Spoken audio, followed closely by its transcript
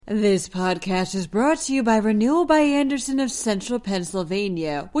This podcast is brought to you by Renewal by Andersen of Central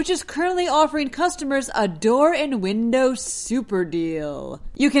Pennsylvania, which is currently offering customers a door and window super deal.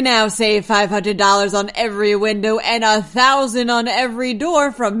 You can now save $500 on every window and $1,000 on every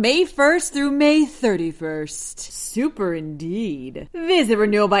door from May 1st through May 31st. Super indeed. Visit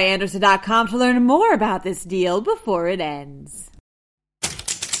renewalbyandersen.com to learn more about this deal before it ends.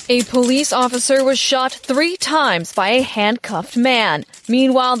 A police officer was shot 3 times by a handcuffed man.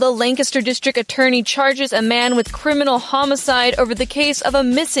 Meanwhile, the Lancaster District Attorney charges a man with criminal homicide over the case of a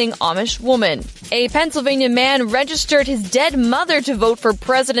missing Amish woman. A Pennsylvania man registered his dead mother to vote for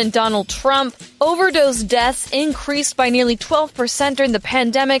President Donald Trump. Overdose deaths increased by nearly 12% during the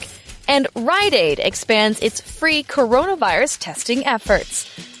pandemic. And Rite Aid expands its free coronavirus testing efforts.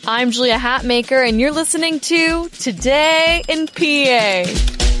 I'm Julia Hatmaker, and you're listening to Today in PA.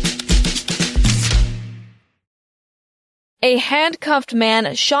 A handcuffed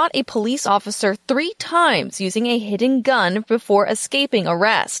man shot a police officer 3 times using a hidden gun before escaping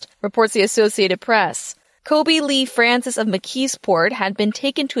arrest, reports the Associated Press. Kobe Lee Francis of McKeesport had been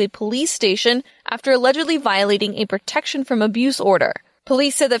taken to a police station after allegedly violating a protection from abuse order.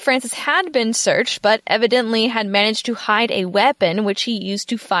 Police said that Francis had been searched, but evidently had managed to hide a weapon which he used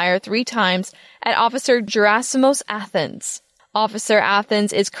to fire 3 times at Officer Gerasimos Athens. Officer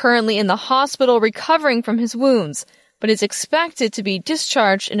Athens is currently in the hospital recovering from his wounds, but is expected to be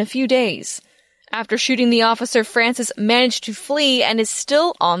discharged in a few days. After shooting the officer, Francis managed to flee and is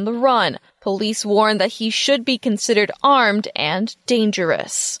still on the run. Police warn that he should be considered armed and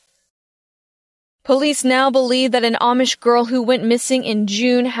dangerous. Police now believe that an Amish girl who went missing in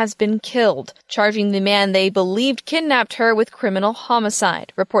June has been killed, charging the man they believed kidnapped her with criminal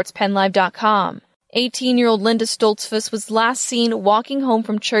homicide, reports PennLive.com. 18-year-old Linda Stoltzfus was last seen walking home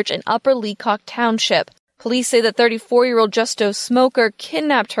from church in Upper Leacock Township. Police say that 34-year-old Justo Smoker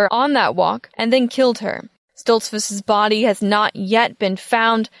kidnapped her on that walk and then killed her. Stoltzfus's body has not yet been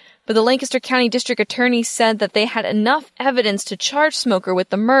found, but the Lancaster County District Attorney said that they had enough evidence to charge Smoker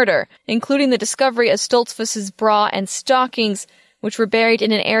with the murder, including the discovery of Stoltzfus's bra and stockings, which were buried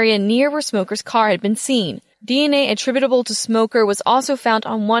in an area near where Smoker's car had been seen. DNA attributable to Smoker was also found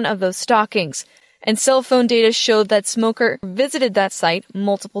on one of those stockings, and cell phone data showed that Smoker visited that site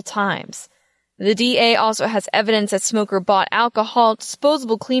multiple times. The DA also has evidence that Smoker bought alcohol,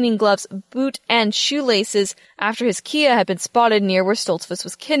 disposable cleaning gloves, boot, and shoelaces after his Kia had been spotted near where Stoltzfus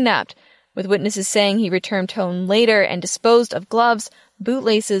was kidnapped, with witnesses saying he returned home later and disposed of gloves,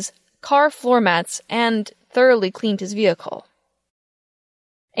 bootlaces, car floor mats, and thoroughly cleaned his vehicle.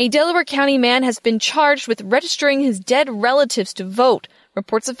 A Delaware County man has been charged with registering his dead relatives to vote,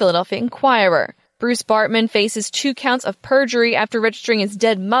 reports the Philadelphia Inquirer. Bruce Bartman faces 2 counts of perjury after registering his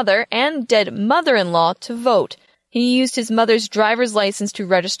dead mother and dead mother-in-law to vote. He used his mother's driver's license to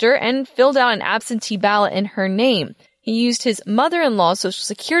register and filled out an absentee ballot in her name. He used his mother-in-law's social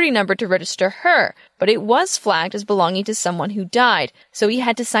security number to register her, but it was flagged as belonging to someone who died, so he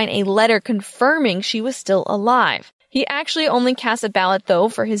had to sign a letter confirming she was still alive. He actually only cast a ballot, though,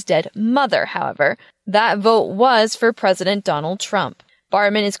 for his dead mother, however. That vote was for President Donald Trump.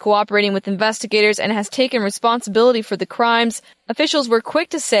 Bartman is cooperating with investigators and has taken responsibility for the crimes. Officials were quick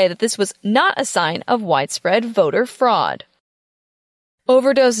to say that this was not a sign of widespread voter fraud.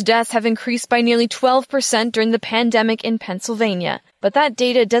 Overdose deaths have increased by nearly 12% during the pandemic in Pennsylvania, but that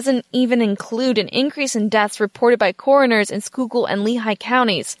data doesn't even include an increase in deaths reported by coroners in Schuylkill and Lehigh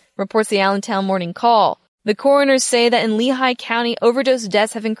counties, reports the Allentown Morning Call. The coroners say that in Lehigh County, overdose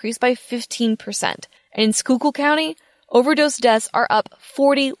deaths have increased by 15%, and in Schuylkill County, overdose deaths are up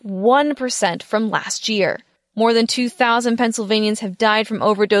 41% from last year. More than 2,000 Pennsylvanians have died from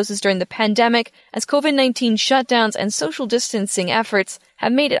overdoses during the pandemic, as COVID-19 shutdowns and social distancing efforts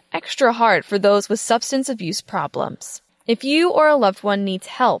have made it extra hard for those with substance abuse problems. If you or a loved one needs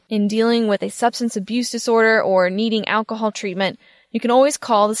help in dealing with a substance abuse disorder or needing alcohol treatment, you can always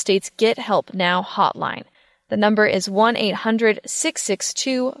call the state's Get Help Now hotline. The number is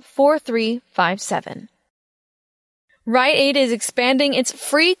 1-800-662-4357. Rite Aid is expanding its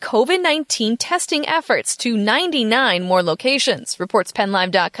free COVID-19 testing efforts to 99 more locations, reports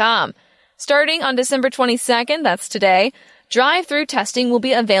PennLive.com. Starting on December 22nd, that's today, drive-through testing will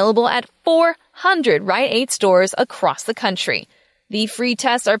be available at 400 Rite Aid stores across the country. The free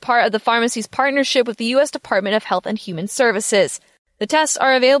tests are part of the pharmacy's partnership with the U.S. Department of Health and Human Services. The tests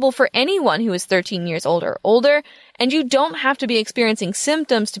are available for anyone who is 13 years old or older, and you don't have to be experiencing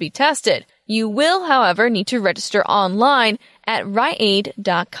symptoms to be tested. You will, however, need to register online at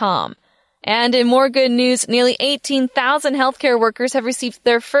riteaid.com. And in more good news, nearly 18,000 healthcare workers have received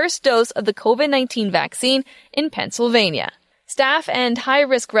their first dose of the COVID-19 vaccine in Pennsylvania. Staff and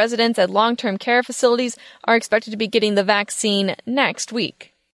high-risk residents at long-term care facilities are expected to be getting the vaccine next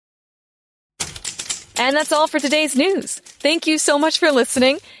week. And that's all for today's news. Thank you so much for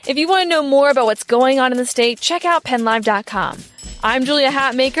listening. If you want to know more about what's going on in the state, check out PennLive.com. I'm Julia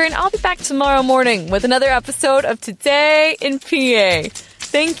Hatmaker, and I'll be back tomorrow morning with another episode of Today in PA.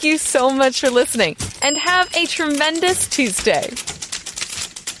 Thank you so much for listening, and have a tremendous Tuesday.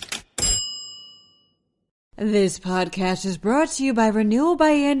 This podcast is brought to you by Renewal by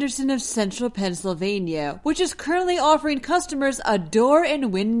Andersen of Central Pennsylvania, which is currently offering customers a door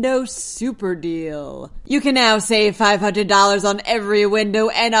and window super deal. You can now save $500 on every window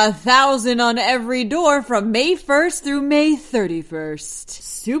and $1,000 on every door from May 1st through May 31st.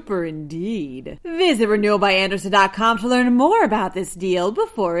 Super indeed. Visit renewalbyandersen.com to learn more about this deal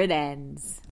before it ends.